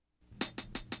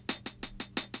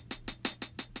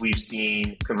We've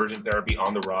seen conversion therapy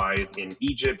on the rise in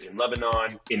Egypt, in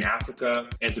Lebanon, in Africa,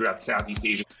 and throughout Southeast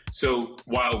Asia. So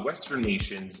while Western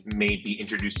nations may be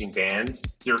introducing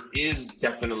bans, there is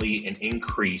definitely an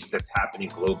increase that's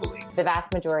happening globally. The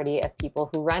vast majority of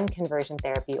people who run conversion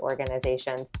therapy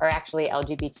organizations are actually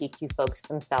LGBTQ folks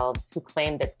themselves who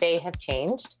claim that they have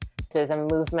changed. This is a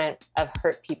movement of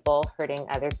hurt people hurting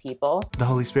other people. The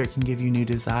Holy Spirit can give you new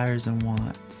desires and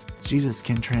wants. Jesus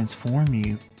can transform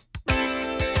you.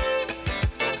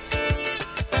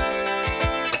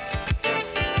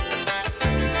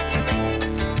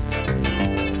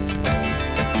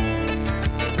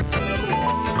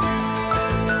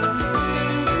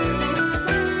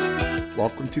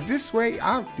 Welcome to This Way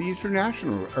Out, the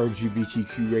international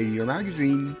LGBTQ radio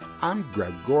magazine. I'm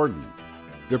Greg Gordon.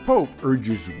 The Pope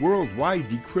urges worldwide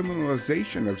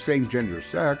decriminalization of same-gender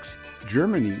sex.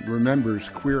 Germany remembers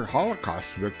queer Holocaust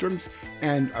victims,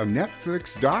 and a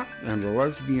Netflix doc and a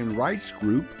lesbian rights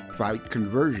group fight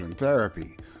conversion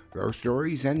therapy. Those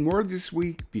stories and more this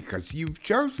week because you've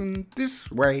chosen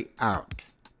This Way Out.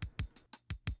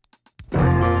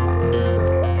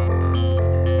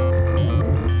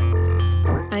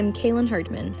 I'm Kaylin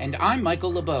Hardman. And I'm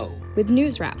Michael LeBeau. With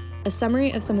News Wrap, a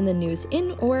summary of some of the news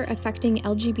in or affecting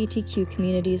LGBTQ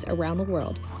communities around the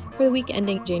world for the week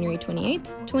ending January 28th,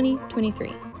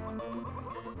 2023.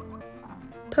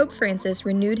 Pope Francis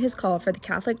renewed his call for the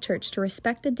Catholic Church to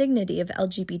respect the dignity of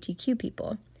LGBTQ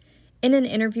people. In an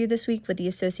interview this week with the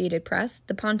Associated Press,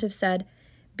 the pontiff said,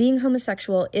 "Being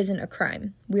homosexual isn't a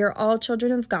crime. We are all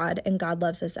children of God, and God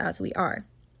loves us as we are."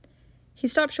 He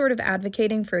stopped short of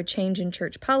advocating for a change in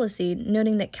church policy,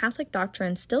 noting that Catholic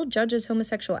doctrine still judges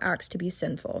homosexual acts to be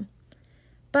sinful.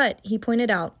 But, he pointed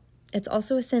out, it's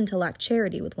also a sin to lack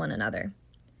charity with one another.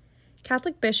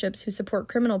 Catholic bishops who support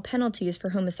criminal penalties for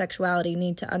homosexuality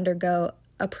need to undergo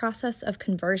a process of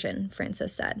conversion,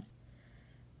 Francis said.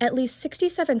 At least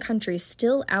 67 countries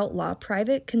still outlaw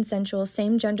private, consensual,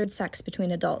 same-gendered sex between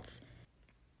adults,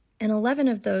 and 11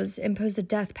 of those impose the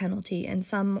death penalty in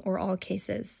some or all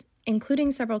cases, including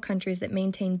several countries that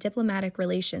maintain diplomatic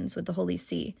relations with the Holy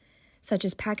See, such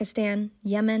as Pakistan,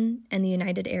 Yemen, and the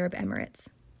United Arab Emirates.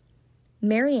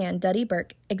 Marianne Duddy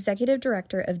Burke, Executive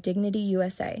Director of Dignity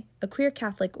USA, a queer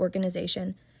Catholic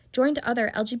organization, joined other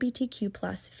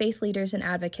LGBTQ+ faith leaders and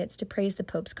advocates to praise the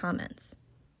Pope's comments.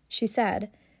 She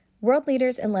said, "World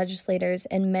leaders and legislators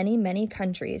in many, many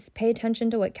countries pay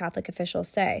attention to what Catholic officials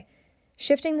say.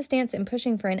 Shifting the stance and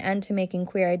pushing for an end to making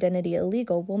queer identity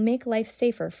illegal will make life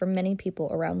safer for many people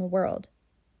around the world."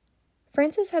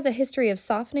 Francis has a history of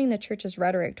softening the Church's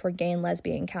rhetoric toward gay and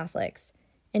lesbian Catholics.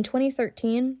 In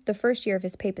 2013, the first year of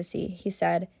his papacy, he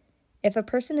said, "If a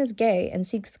person is gay and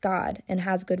seeks God and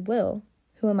has goodwill,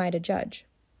 who am I to judge?"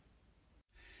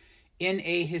 In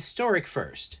a historic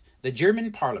first, the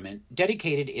German parliament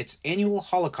dedicated its annual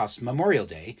Holocaust Memorial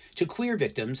Day to queer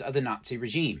victims of the Nazi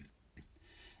regime.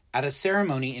 At a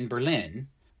ceremony in Berlin,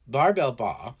 Barbel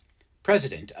Baugh,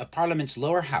 president of Parliament's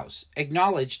lower house,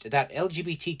 acknowledged that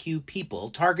LGBTQ people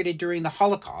targeted during the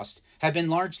Holocaust have been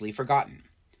largely forgotten.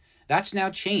 That's now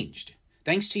changed,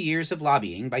 thanks to years of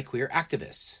lobbying by queer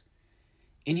activists.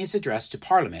 In his address to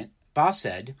Parliament, Baugh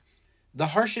said, "The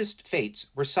harshest fates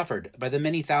were suffered by the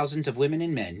many thousands of women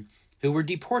and men who were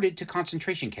deported to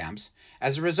concentration camps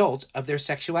as a result of their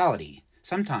sexuality,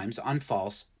 sometimes on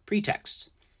false pretexts.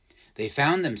 They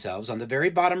found themselves on the very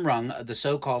bottom rung of the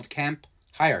so-called camp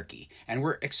hierarchy and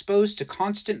were exposed to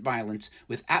constant violence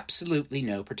with absolutely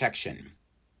no protection."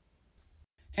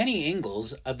 Henny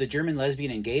Ingels of the German Lesbian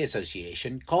and Gay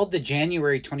Association called the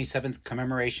January 27th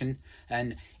commemoration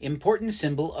an important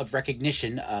symbol of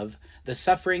recognition of the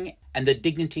suffering and the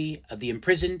dignity of the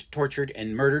imprisoned, tortured,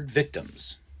 and murdered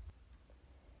victims.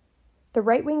 The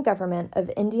right-wing government of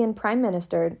Indian Prime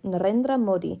Minister Narendra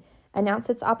Modi announced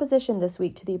its opposition this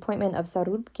week to the appointment of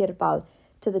Saurabh Kirpal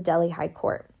to the Delhi High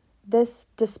Court. This,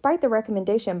 despite the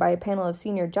recommendation by a panel of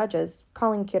senior judges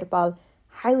calling Kirpal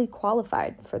highly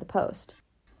qualified for the post.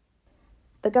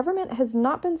 The government has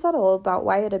not been subtle about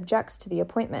why it objects to the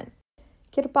appointment.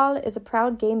 Kirpal is a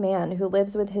proud gay man who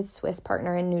lives with his Swiss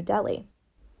partner in New Delhi.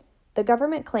 The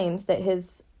government claims that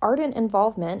his ardent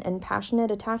involvement and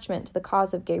passionate attachment to the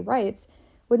cause of gay rights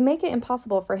would make it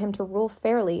impossible for him to rule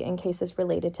fairly in cases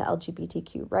related to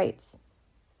LGBTQ rights.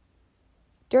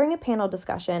 During a panel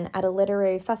discussion at a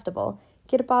literary festival,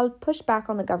 Kirpal pushed back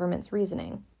on the government's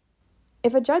reasoning.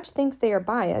 "If a judge thinks they are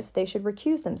biased, they should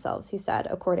recuse themselves," he said,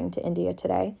 according to India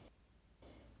Today.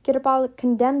 Kirpal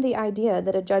condemned the idea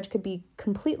that a judge could be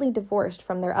completely divorced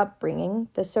from their upbringing,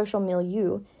 the social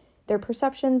milieu, their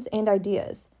perceptions and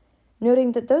ideas,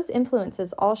 noting that those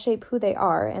influences all shape who they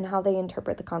are and how they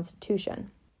interpret the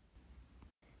Constitution.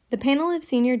 The panel of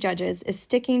senior judges is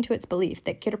sticking to its belief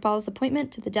that Kirpal's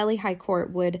appointment to the Delhi High Court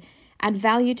would add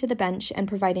value to the bench and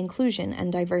provide inclusion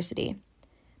and diversity.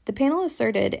 The panel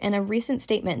asserted in a recent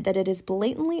statement that it is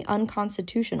blatantly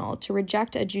unconstitutional to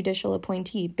reject a judicial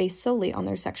appointee based solely on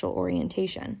their sexual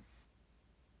orientation.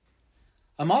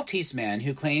 A Maltese man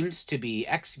who claims to be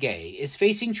ex-gay is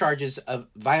facing charges of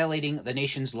violating the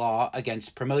nation's law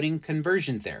against promoting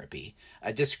conversion therapy,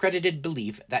 a discredited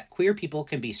belief that queer people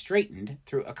can be straightened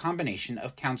through a combination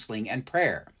of counseling and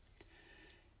prayer.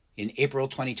 In April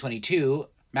 2022,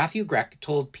 Matthew Grech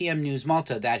told PM News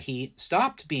Malta that he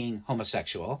stopped being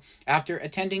homosexual after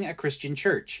attending a Christian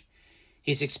church.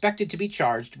 He's expected to be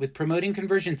charged with promoting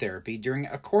conversion therapy during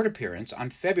a court appearance on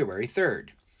February 3rd.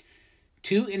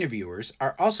 2 interviewers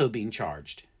are also being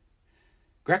charged.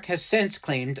 Grech has since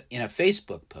claimed in a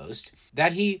Facebook post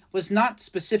that he was not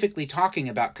specifically talking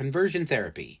about conversion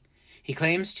therapy. He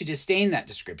claims to disdain that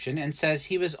description and says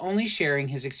he was only sharing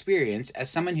his experience as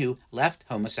someone who left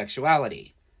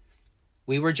homosexuality.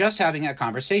 We were just having a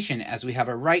conversation as we have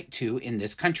a right to in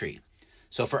this country.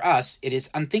 So for us, it is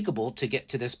unthinkable to get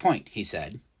to this point, he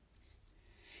said.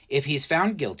 If he's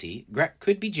found guilty, Grech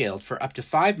could be jailed for up to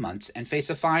 5 months and face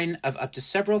a fine of up to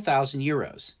several thousand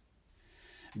euros.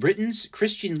 Britain's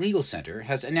Christian Legal Center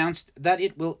has announced that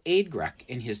it will aid Grech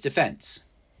in his defense.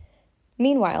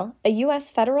 Meanwhile, a U.S.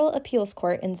 federal appeals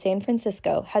court in San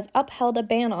Francisco has upheld a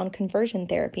ban on conversion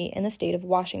therapy in the state of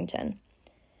Washington.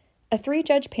 A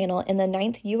 3-judge panel in the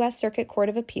 9th U.S. Circuit Court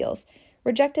of Appeals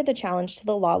rejected a challenge to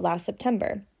the law last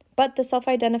September, but the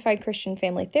self-identified Christian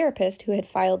family therapist who had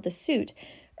filed the suit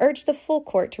urged the full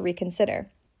court to reconsider.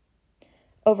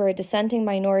 Over a dissenting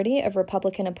minority of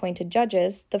Republican-appointed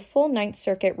judges, the full 9th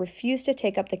Circuit refused to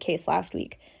take up the case last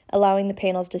week, allowing the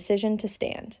panel's decision to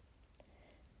stand.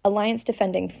 Alliance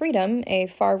Defending Freedom, a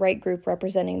far-right group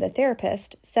representing the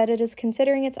therapist, said it is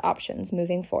considering its options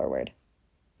moving forward.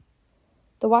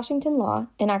 The Washington law,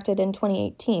 enacted in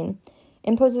 2018,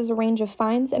 imposes a range of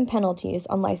fines and penalties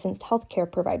on licensed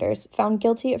healthcare providers found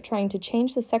guilty of trying to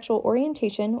change the sexual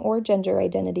orientation or gender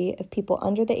identity of people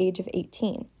under the age of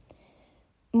 18.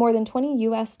 More than 20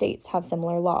 U.S. states have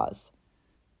similar laws.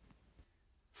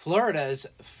 Florida's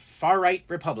far-right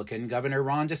Republican Governor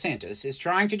Ron DeSantis is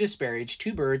trying to disparage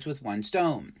 2 birds with 1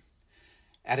 stone.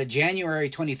 At a January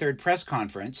 23rd press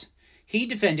conference, he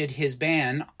defended his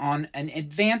ban on an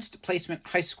advanced placement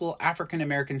high school African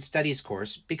American studies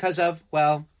course because of,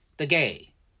 well, the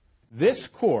gay. This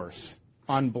course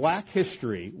on Black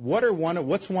history,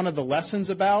 what's one of the lessons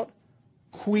about?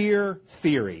 Queer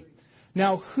theory.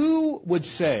 Now, who would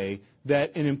say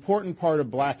that an important part of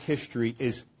Black history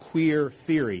is queer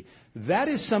theory? That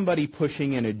is somebody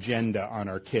pushing an agenda on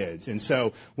our kids. And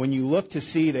so when you look to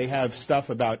see they have stuff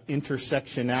about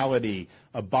intersectionality,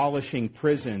 abolishing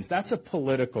prisons, that's a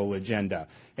political agenda.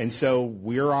 And so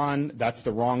that's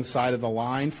the wrong side of the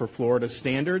line for Florida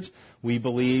standards. We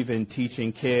believe in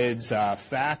teaching kids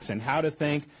facts and how to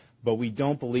think, but we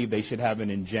don't believe they should have an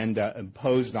agenda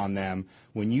imposed on them.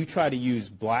 When you try to use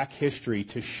Black history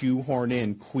to shoehorn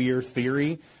in queer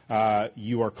theory,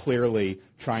 you are clearly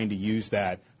trying to use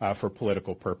that for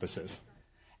political purposes.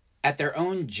 At their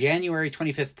own January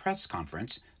 25th press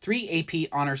conference, 3 AP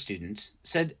honor students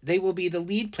said they will be the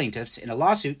lead plaintiffs in a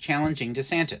lawsuit challenging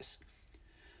DeSantis.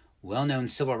 Well-known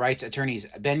civil rights attorneys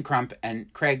Ben Crump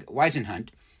and Craig Weisenhunt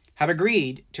have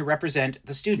agreed to represent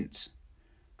the students.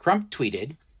 Crump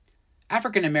tweeted,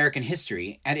 "African American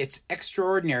history and its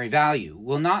extraordinary value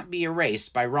will not be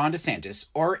erased by Ron DeSantis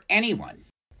or anyone."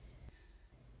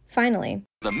 Finally,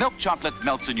 the milk chocolate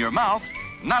melts in your mouth,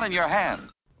 not in your hand.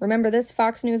 Remember this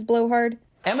Fox News blowhard?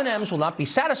 M&Ms will not be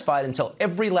satisfied until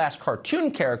every last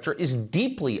cartoon character is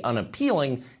deeply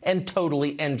unappealing and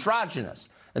totally androgynous,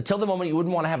 until the moment you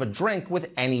wouldn't want to have a drink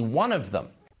with any one of them.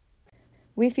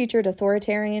 We featured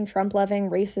authoritarian,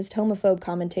 Trump-loving, racist, homophobe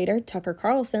commentator Tucker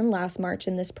Carlson last March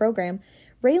in this program,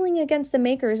 railing against the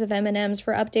makers of M&Ms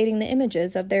for updating the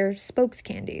images of their spokes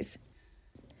candies.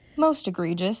 Most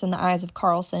egregious in the eyes of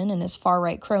Carlson and his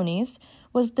far-right cronies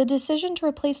was the decision to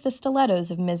replace the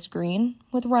stilettos of Ms. Green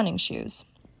with running shoes.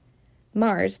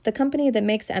 Mars, the company that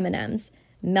makes M&Ms,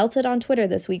 melted on Twitter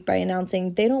this week by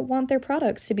announcing they don't want their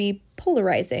products to be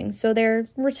polarizing, so they're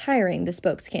retiring the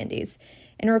spokes candies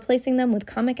and replacing them with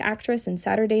comic actress and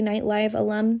Saturday Night Live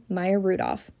alum Maya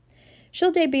Rudolph.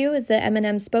 She'll debut as the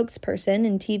M&M spokesperson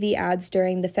in TV ads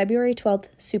during the February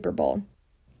 12th Super Bowl.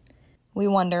 We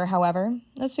wonder, however,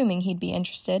 assuming he'd be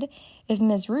interested, if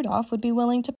Ms. Rudolph would be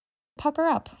willing to pucker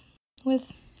up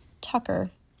with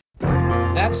Tucker.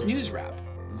 That's News Wrap,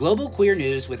 global queer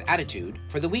news with attitude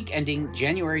for the week ending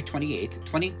January 28th,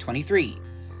 2023.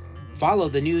 Follow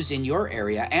the news in your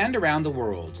area and around the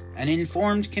world. An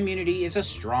informed community is a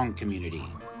strong community.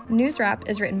 News Wrap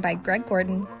is written by Greg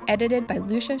Gordon, edited by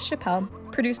Lucia Chappelle,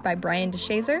 produced by Brian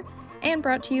DeShazer, and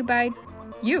brought to you by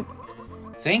you.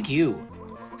 Thank you.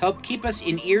 Help keep us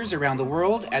in ears around the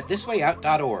world at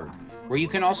thiswayout.org, where you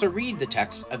can also read the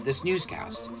text of this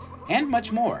newscast, and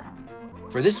much more.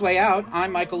 For This Way Out,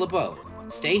 I'm Michael LeBeau.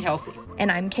 Stay healthy.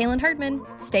 And I'm Kaylin Hardman.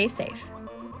 Stay safe.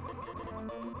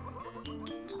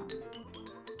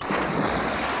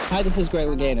 Hi, this is Greg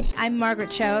Louganis. I'm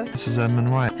Margaret Cho. This is Edmund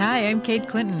White. Hi, I'm Kate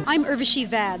Clinton. I'm Urvashi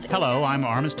Vad. Hello, I'm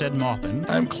Armistead Maupin.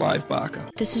 I'm Clive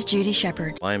Baca. This is Judy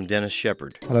Shepard. I'm Dennis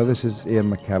Shepard. Hello, this is Ian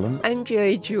McKellen. I'm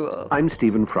Jerry Jewell. I'm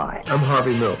Stephen Fry. I'm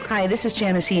Harvey Milk. Hi, this is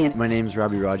Janice Ian. My name's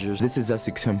Robbie Rogers. This is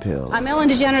Essex Hemphill. I'm Ellen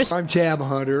DeGeneres. I'm Tab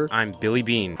Hunter. I'm Billy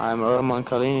Bean. I'm Roman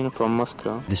Kalin from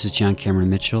Moscow. This is John Cameron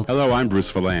Mitchell. Hello, I'm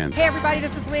Bruce Villan. Hey everybody,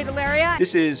 this is Leah Delaria.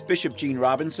 This is Bishop Gene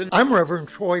Robinson. I'm Reverend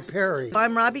Troy Perry.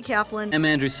 I'm Robbie Kaplan. I'm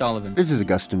Andrew Sullivan. This is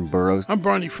Augustine Burroughs. I'm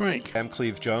Barney Frank. I'm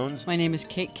Cleve Jones. My name is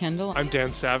Kate Kendall. I'm Dan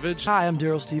Savage. Hi, I'm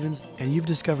Daryl Stevens, and you've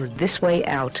discovered This Way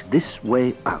Out. This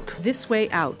Way Out. This Way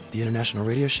Out. The international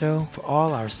radio show for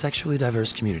all our sexually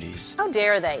diverse communities. How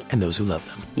dare they? And those who love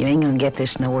them. You ain't gonna get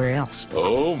this nowhere else.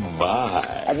 Oh my.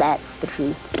 And that's the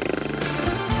truth.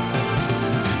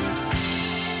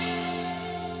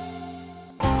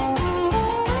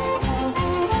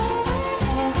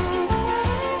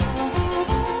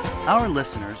 Our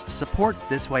listeners support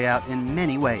This Way Out in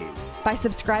many ways. By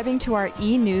subscribing to our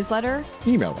e-newsletter,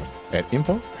 email us at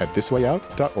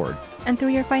info@thiswayout.org, and through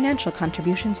your financial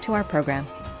contributions to our program.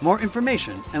 More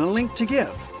information and a link to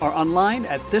give are online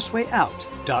at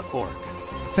thiswayout.org.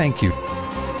 Thank you.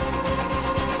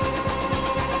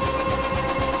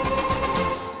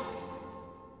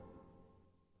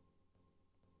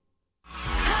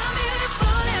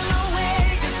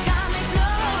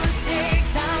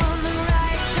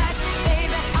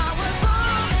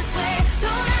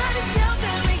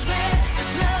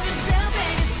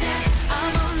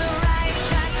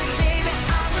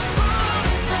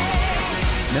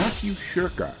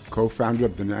 Shirka, co-founder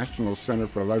of the National Center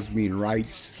for Lesbian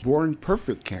Rights' Born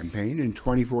Perfect campaign in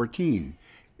 2014.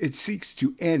 It seeks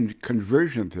to end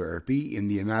conversion therapy in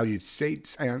the United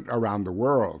States and around the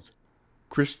world.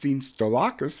 Christine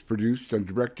Stolakis produced and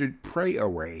directed Pray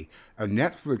Away, a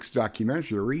Netflix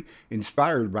documentary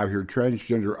inspired by her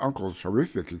transgender uncle's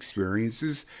horrific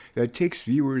experiences that takes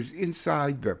viewers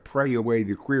inside the Pray Away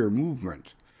the Queer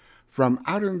movement. From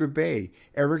Out in the Bay,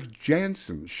 Eric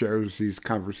Jansen shares his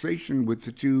conversation with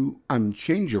the two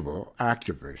unchangeable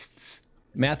activists.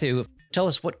 Matthew, tell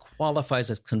us what qualifies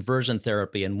as conversion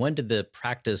therapy and when did the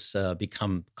practice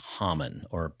become common?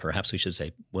 Or perhaps we should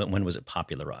say, when was it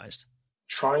popularized?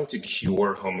 Trying to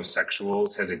cure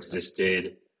homosexuals has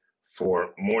existed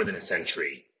for more than a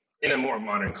century. In a more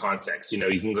modern context, you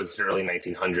can go to the early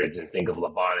 1900s and think of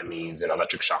lobotomies and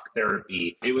electric shock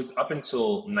therapy. It was up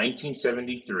until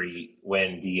 1973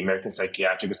 when the American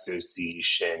Psychiatric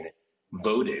Association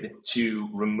voted to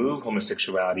remove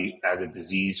homosexuality as a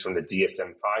disease from the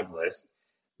DSM-5 list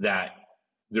that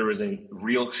there was a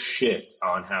real shift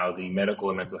on how the medical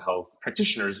and mental health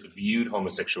practitioners viewed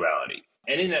homosexuality.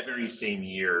 And in that very same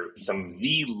year, some of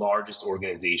the largest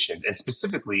organizations, and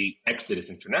specifically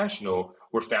Exodus International,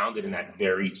 were founded in that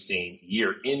very same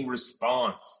year in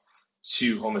response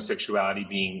to homosexuality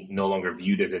being no longer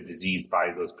viewed as a disease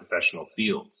by those professional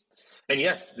fields. And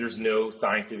yes, there's no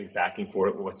scientific backing for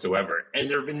it whatsoever. And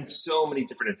there have been so many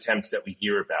different attempts that we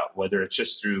hear about, whether it's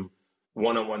just through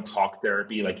one-on-one talk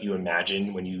therapy like you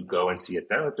imagine when you go and see a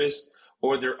therapist,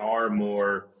 or there are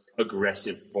more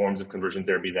aggressive forms of conversion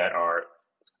therapy that are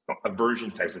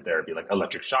aversion types of therapy, like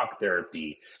electric shock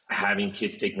therapy, having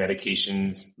kids take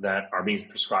medications that are being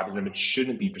prescribed to them and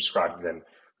shouldn't be prescribed to them.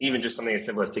 Even just something as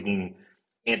simple as taking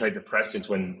antidepressants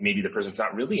when maybe the person's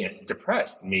not really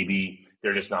depressed. Maybe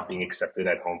they're just not being accepted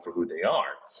at home for who they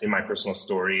are. In my personal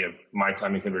story of my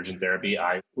time in conversion therapy,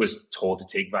 I was told to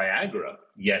take Viagra,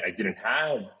 yet I didn't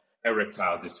have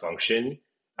erectile dysfunction.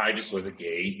 I just was a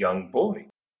gay young boy.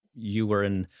 You were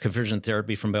in conversion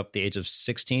therapy from about the age of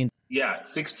 16? Yeah,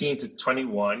 16 to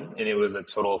 21, and it was a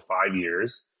total of 5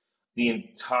 years. The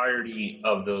entirety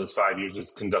of those 5 years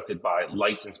was conducted by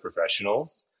licensed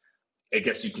professionals. I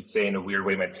guess you could say in a weird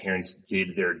way, my parents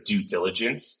did their due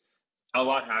diligence. A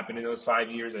lot happened in those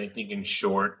 5 years. And I think in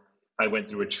short, I went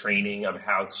through a training of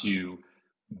how to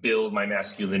build my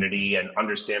masculinity and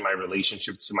understand my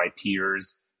relationship to my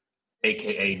peers,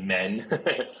 AKA men,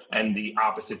 and the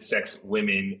opposite sex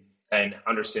women, and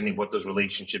understanding what those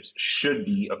relationships should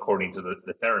be according to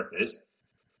the therapist.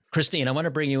 Christine, I want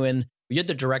to bring you in. You're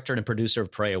the director and producer of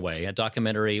Pray Away, a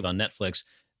documentary on Netflix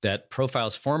that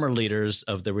profiles former leaders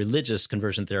of the religious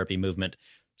conversion therapy movement.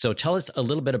 So tell us a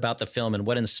little bit about the film and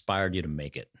what inspired you to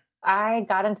make it. I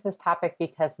got into this topic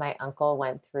because my uncle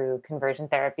went through conversion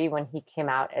therapy when he came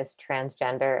out as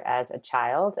transgender as a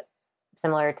child.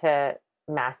 Similar to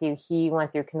Matthew, he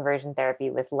went through conversion therapy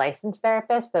with licensed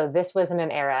therapists, though this was in an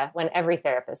era when every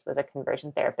therapist was a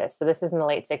conversion therapist. So this is in the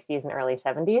late 60s and early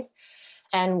 70s.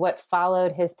 And what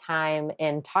followed his time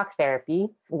in talk therapy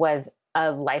was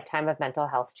a lifetime of mental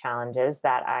health challenges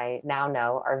that I now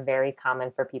know are very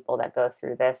common for people that go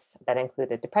through this, that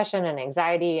included depression and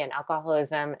anxiety and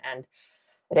alcoholism and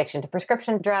addiction to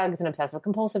prescription drugs and obsessive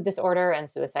compulsive disorder and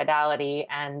suicidality.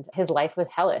 And his life was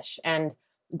hellish. And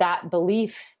that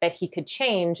belief that he could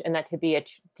change and that to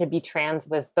be trans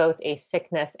was both a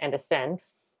sickness and a sin,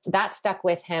 that stuck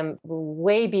with him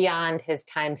way beyond his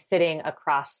time sitting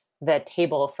across the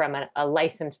table from a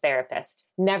licensed therapist.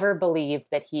 Never believed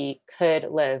that he could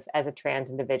live as a trans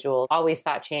individual. Always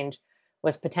thought change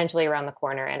was potentially around the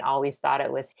corner and always thought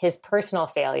it was his personal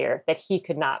failure that he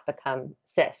could not become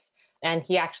cis. And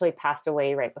he actually passed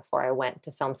away right before I went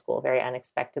to film school very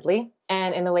unexpectedly.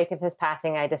 And in the wake of his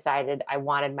passing, I decided I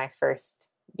wanted my first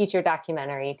feature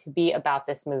documentary to be about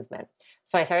this movement.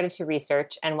 So I started to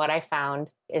research, and what I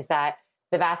found is that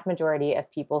the vast majority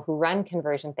of people who run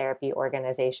conversion therapy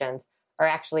organizations are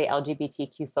actually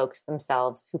LGBTQ folks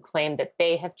themselves who claim that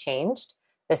they have changed.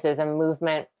 This is a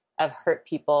movement of hurt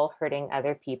people hurting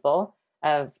other people,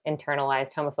 of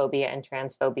internalized homophobia and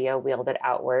transphobia wielded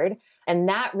outward. And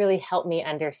that really helped me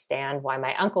understand why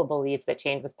my uncle believed that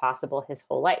change was possible his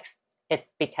whole life. It's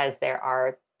because there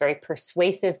are very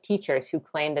persuasive teachers who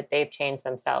claim that they've changed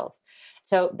themselves.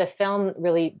 So the film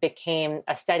really became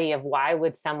a study of why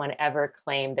would someone ever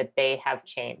claim that they have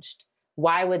changed?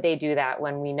 Why would they do that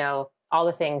when we know all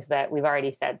the things that we've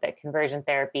already said, that conversion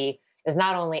therapy is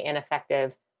not only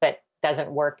ineffective, but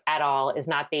doesn't work at all, is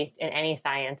not based in any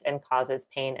science, and causes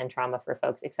pain and trauma for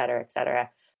folks, et cetera, et cetera.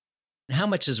 How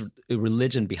much is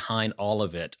religion behind all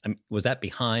of it? I mean, was that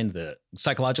behind the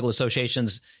psychological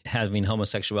associations having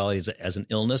homosexuality as an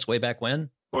illness way back when?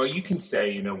 Well, you can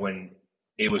say, when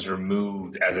it was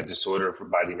removed as a disorder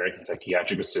by the American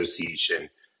Psychiatric Association,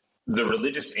 the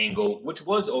religious angle, which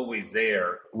was always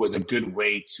there, was a good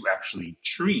way to actually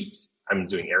treat, I'm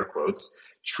doing air quotes,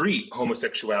 treat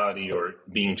homosexuality or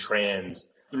being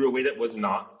trans through a way that was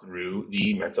not through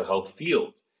the mental health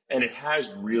field. And it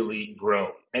has really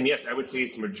grown. And yes, I would say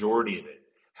it's the majority of it.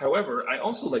 However, I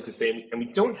also like to say, and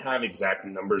we don't have exact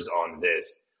numbers on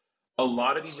this, a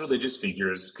lot of these religious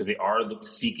figures, because they are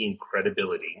seeking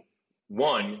credibility,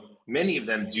 one, many of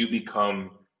them do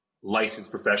become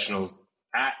licensed professionals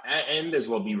and as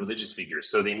well be religious figures.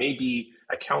 So they may be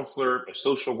a counselor, a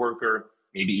social worker,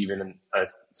 maybe even a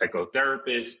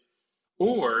psychotherapist,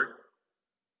 or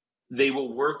they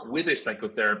will work with a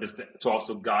psychotherapist to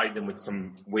also guide them with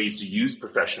some ways to use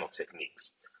professional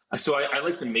techniques. So I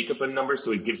like to make up a number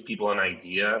so it gives people an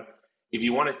idea. If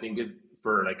you want to think of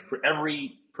for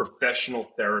every professional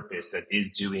therapist that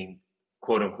is doing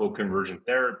quote unquote conversion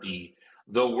therapy,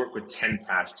 they'll work with 10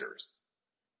 pastors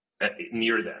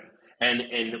near them.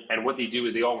 And what they do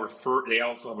is they also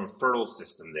have a referral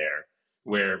system there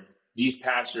where these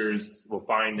pastors will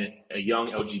find a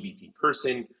young LGBT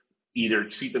person, either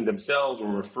treat them themselves or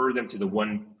refer them to the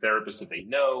one therapist that they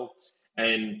know.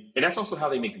 And that's also how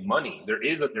they make money.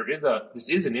 This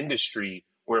is an industry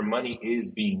where money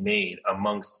is being made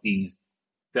amongst these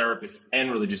therapists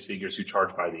and religious figures who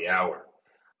charge by the hour.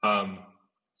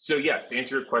 So yes, to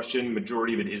answer your question,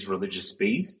 majority of it is religious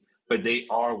based, but they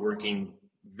are working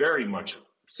very much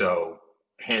so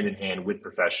hand in hand with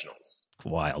professionals.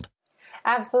 Wild.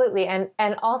 Absolutely.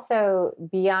 And also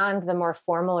beyond the more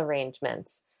formal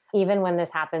arrangements, even when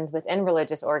this happens within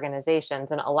religious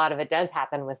organizations, and a lot of it does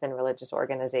happen within religious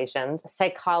organizations,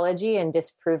 psychology and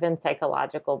disproven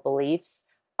psychological beliefs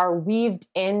are weaved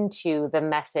into the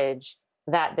message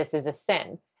that this is a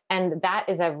sin. And that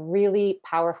is a really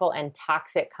powerful and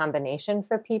toxic combination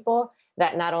for people,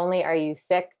 that not only are you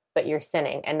sick, but you're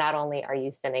sinning. And not only are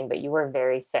you sinning, but you are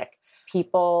very sick.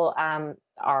 People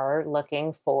are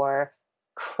looking for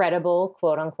credible,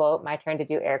 quote unquote, my turn to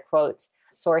do air quotes,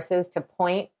 sources to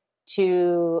point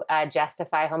to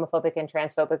justify homophobic and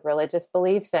transphobic religious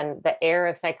beliefs. And the air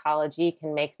of psychology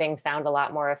can make things sound a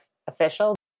lot more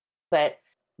official. But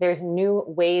there's new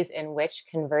ways in which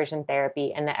conversion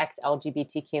therapy and the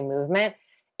ex-LGBTQ movement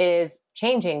is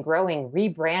changing, growing,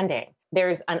 rebranding.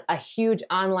 There's a huge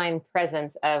online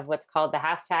presence of what's called the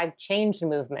hashtag change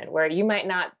movement, where you might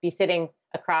not be sitting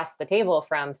across the table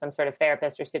from some sort of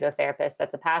therapist or pseudo-therapist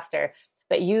that's a pastor,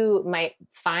 but you might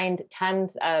find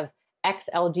tons of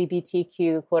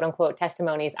ex-LGBTQ quote unquote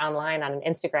testimonies online on an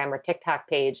Instagram or TikTok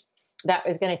page that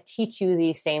is going to teach you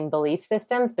these same belief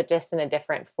systems, but just in a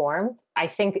different form. I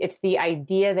think it's the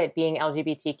idea that being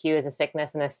LGBTQ is a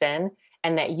sickness and a sin,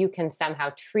 and that you can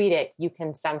somehow treat it, you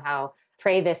can somehow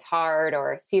pray this hard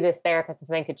or see this therapist and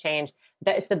something could change.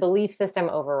 That is the belief system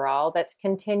overall that's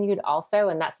continued also.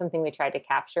 And that's something we tried to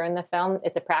capture in the film.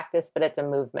 It's a practice, but it's a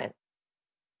movement.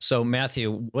 So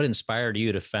Matthew, what inspired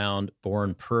you to found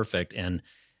Born Perfect? And,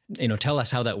 tell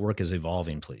us how that work is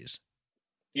evolving, please.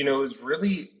 It was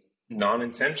really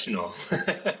non-intentional.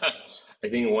 I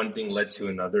think one thing led to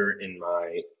another in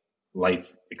my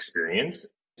life experience.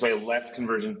 So I left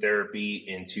conversion therapy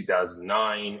in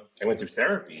 2009. I went through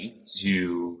therapy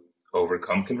to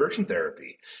overcome conversion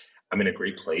therapy. I'm in a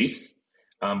great place.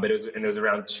 But it was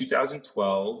around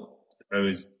 2012. I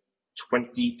was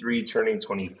 23, turning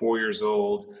 24 years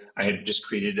old. I had just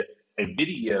created a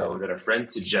video that a friend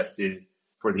suggested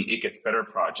for the It Gets Better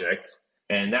project.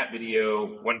 And that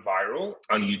video went viral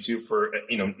on YouTube for,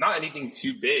 not anything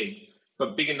too big,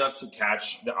 but big enough to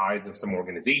catch the eyes of some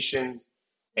organizations.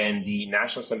 And the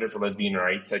National Center for Lesbian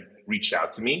Rights had reached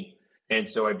out to me. And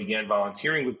so I began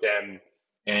volunteering with them.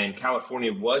 And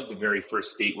California was the very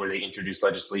first state where they introduced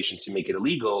legislation to make it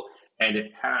illegal. And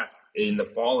it passed in the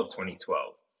fall of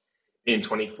 2012. In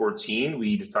 2014,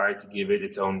 we decided to give it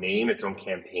its own name, its own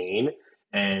campaign.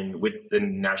 And with the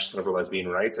National Center for Lesbian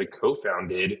Rights, I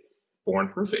co-founded Born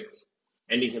Perfect.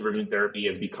 Ending conversion therapy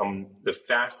has become the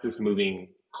fastest moving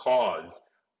cause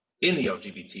in the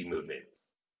LGBT movement.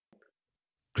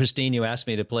 Christine, you asked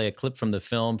me to play a clip from the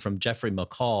film from Jeffrey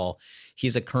McCall.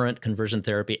 He's a current conversion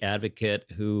therapy advocate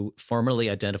who formerly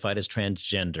identified as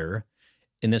transgender.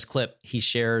 In this clip, he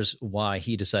shares why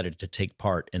he decided to take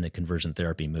part in the conversion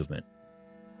therapy movement.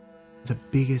 The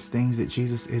biggest things that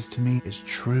Jesus is to me is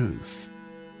truth.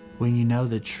 When you know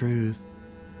the truth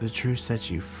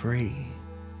sets you free.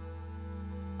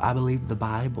 I believe the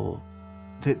Bible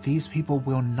that these people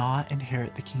will not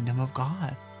inherit the kingdom of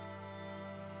God.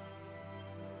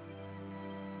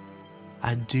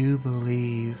 I do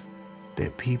believe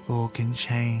that people can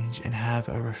change and have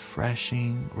a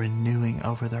refreshing, renewing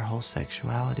over their whole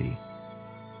sexuality.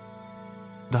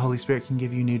 The Holy Spirit can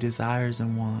give you new desires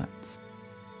and wants.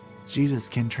 Jesus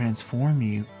can transform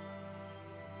you.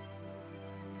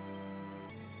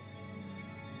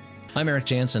 I'm Eric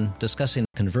Jansen, discussing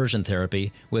conversion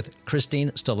therapy with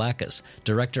Christine Stolakis,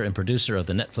 director and producer of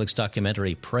the Netflix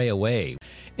documentary Pray Away,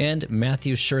 and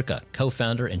Matthew Shirka,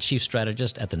 co-founder and chief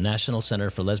strategist at the National Center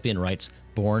for Lesbian Rights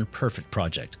Born Perfect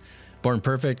project. Born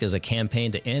Perfect is a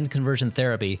campaign to end conversion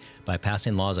therapy by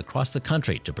passing laws across the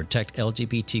country to protect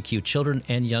LGBTQ children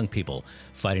and young people,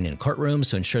 fighting in courtrooms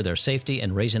to ensure their safety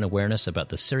and raising awareness about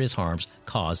the serious harms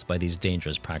caused by these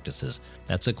dangerous practices.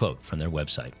 That's a quote from their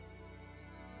website.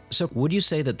 So would you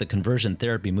say that the conversion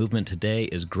therapy movement today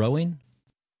is growing?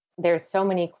 There's so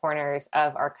many corners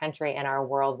of our country and our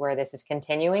world where this is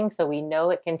continuing. So we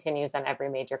know it continues on every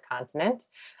major continent.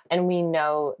 And we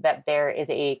know that there is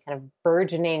a kind of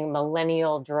burgeoning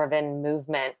millennial-driven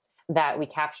movement that we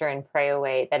capture in Pray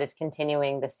Away that is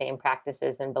continuing the same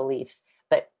practices and beliefs,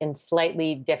 but in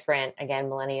slightly different, again,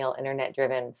 millennial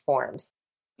internet-driven forms.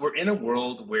 We're in a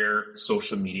world where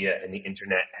social media and the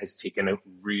internet has taken a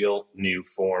real new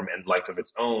form and life of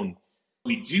its own.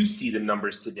 We do see the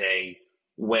numbers today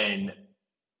when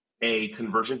a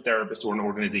conversion therapist or an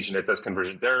organization that does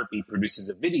conversion therapy produces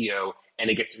a video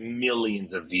and it gets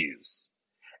millions of views.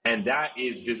 And that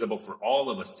is visible for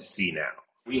all of us to see now.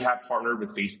 We have partnered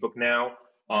with Facebook now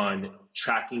on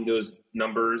tracking those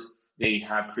numbers. They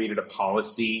have created a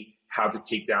policy how to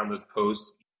take down those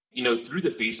posts. Through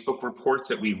the Facebook reports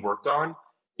that we've worked on,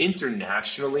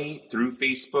 internationally, through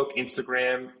Facebook,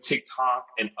 Instagram, TikTok,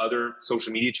 and other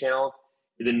social media channels,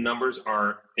 the numbers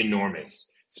are enormous.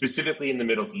 Specifically in the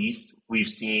Middle East, we've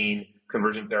seen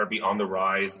conversion therapy on the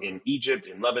rise in Egypt,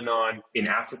 in Lebanon, in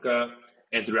Africa,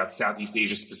 and throughout Southeast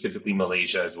Asia, specifically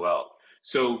Malaysia as well.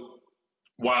 So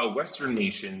while Western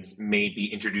nations may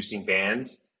be introducing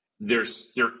bans, there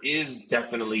is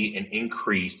definitely an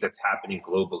increase that's happening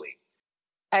globally.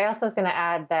 I also was going to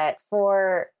add that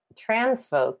for trans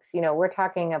folks, we're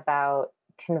talking about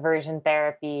conversion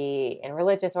therapy in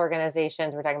religious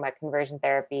organizations. We're talking about conversion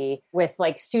therapy with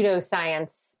like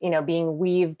pseudoscience, being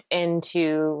weaved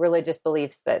into religious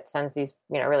beliefs that sends these,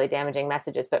 really damaging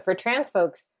messages. But for trans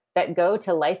folks that go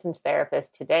to licensed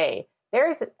therapists today,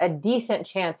 there's a decent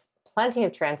chance plenty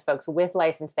of trans folks with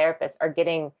licensed therapists are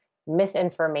getting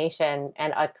misinformation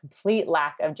and a complete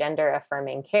lack of gender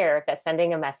affirming care that's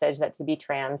sending a message that to be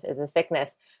trans is a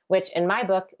sickness, which in my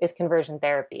book is conversion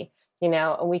therapy.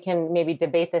 We can maybe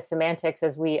debate the semantics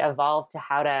as we evolve to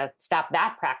how to stop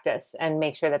that practice and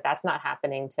make sure that that's not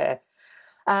happening to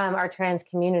our trans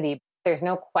community. There's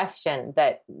no question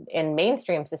that in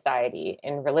mainstream society,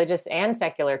 in religious and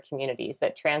secular communities,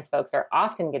 that trans folks are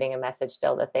often getting a message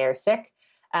still that they are sick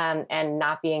and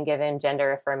not being given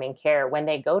gender affirming care when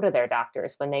they go to their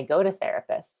doctors, when they go to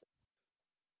therapists.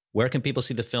 Where can people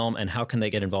see the film and how can they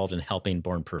get involved in helping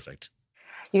Born Perfect?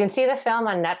 You can see the film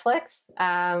on Netflix,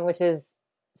 which is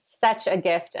such a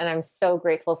gift, and I'm so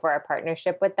grateful for our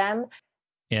partnership with them.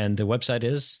 And the website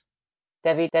is?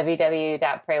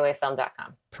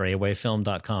 www.prayawayfilm.com.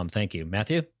 Prayawayfilm.com. Thank you.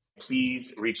 Matthew?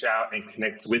 Please reach out and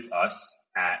connect with us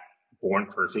at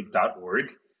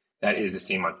bornperfect.org. That is the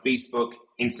same on Facebook,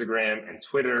 Instagram, and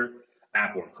Twitter,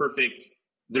 at Born Perfect.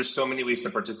 There's so many ways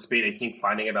to participate. I think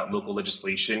finding about local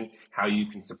legislation, how you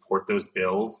can support those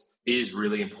bills is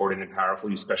really important and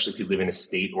powerful, especially if you live in a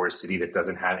state or a city that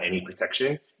doesn't have any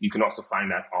protection. You can also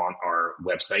find that on our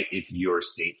website if your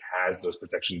state has those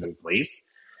protections in place.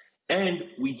 And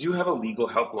we do have a legal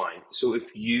helpline. So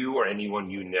if you or anyone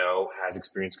you know has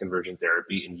experienced conversion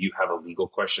therapy and you have a legal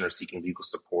question or seeking legal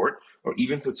support, or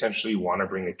even potentially want to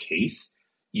bring a case,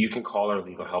 you can call our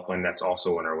legal helpline. That's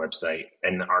also on our website.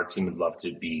 And our team would love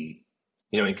to be,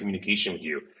 in communication with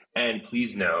you. And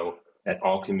please know that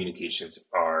all communications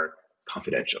are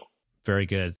confidential. Very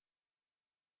good.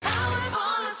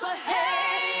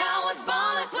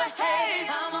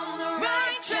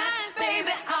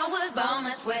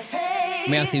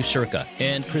 Matthew Shurka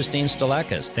and Christine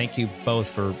Stolakis, thank you both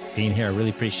for being here. I really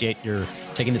appreciate your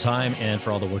taking the time and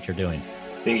for all the work you're doing.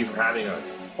 Thank you for having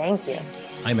us. Thank you.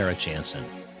 I'm Eric Jansen.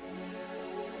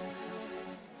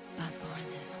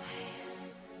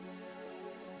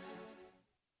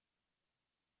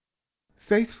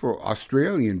 Faithful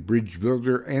Australian bridge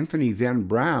builder Anthony Van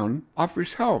Brown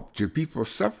offers help to people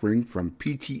suffering from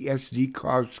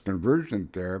PTSD-caused conversion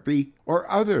therapy or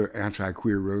other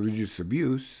anti-queer religious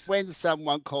abuse. When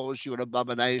someone calls you an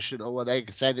abomination, or they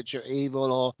say that you're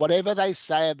evil, or whatever they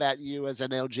say about you as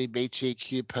an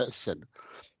LGBTQ person,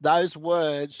 those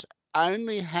words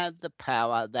only have the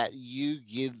power that you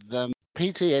give them.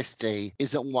 PTSD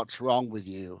isn't what's wrong with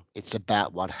you, it's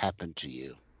about what happened to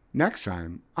you. Next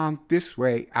time on This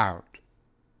Way Out.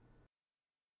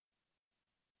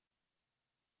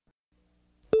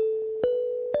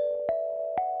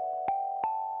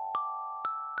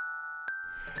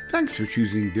 Thanks for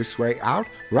choosing This Way Out,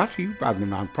 brought to you by the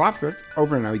nonprofit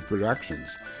Overnight Productions.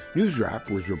 News Wrap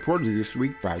was reported this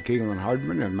week by Caitlin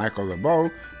Hardman and Michael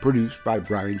LeBeau, produced by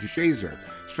Brian DeShazer.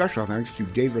 Special thanks to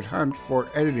David Hunt for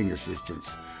editing assistance.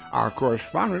 Our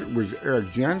correspondent was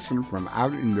Eric Jansen from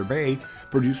Out in the Bay,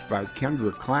 produced by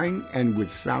Kendra Klein, and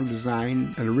with sound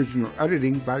design and original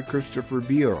editing by Christopher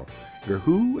Beale. The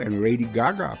Who and Lady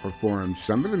Gaga performed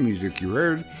some of the music you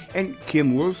heard, and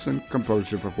Kim Wilson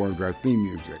composed and performed our theme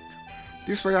music.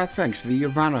 This way, our thanks to the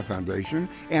Ivana Foundation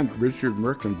and Richard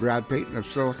Merck and Brad Payton of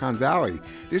Silicon Valley.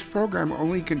 This program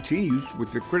only continues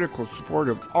with the critical support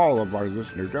of all of our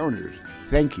listener donors.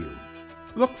 Thank you.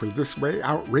 Look for This Way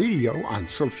Out Radio on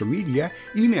social media,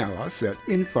 email us at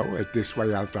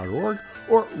info@thiswayout.org,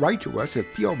 or write to us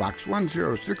at P.O. Box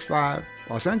 1065,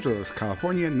 Los Angeles,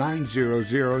 California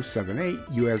 90078,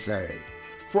 USA.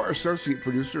 For associate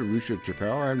producer Lucia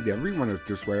Chappelle and everyone at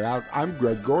This Way Out, I'm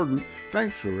Greg Gordon.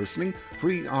 Thanks for listening.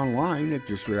 Free online at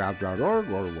thiswayout.org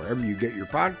or wherever you get your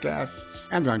podcasts.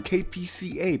 And on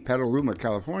KPCA, Petaluma,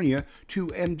 California,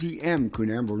 2MDM,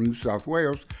 Coonamble, New South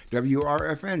Wales,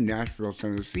 WRFN, Nashville,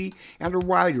 Tennessee, and a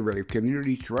wide array of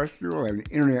community terrestrial and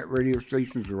internet radio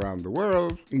stations around the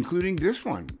world, including this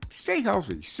one. Stay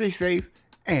healthy, stay safe,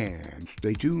 and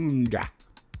stay tuned.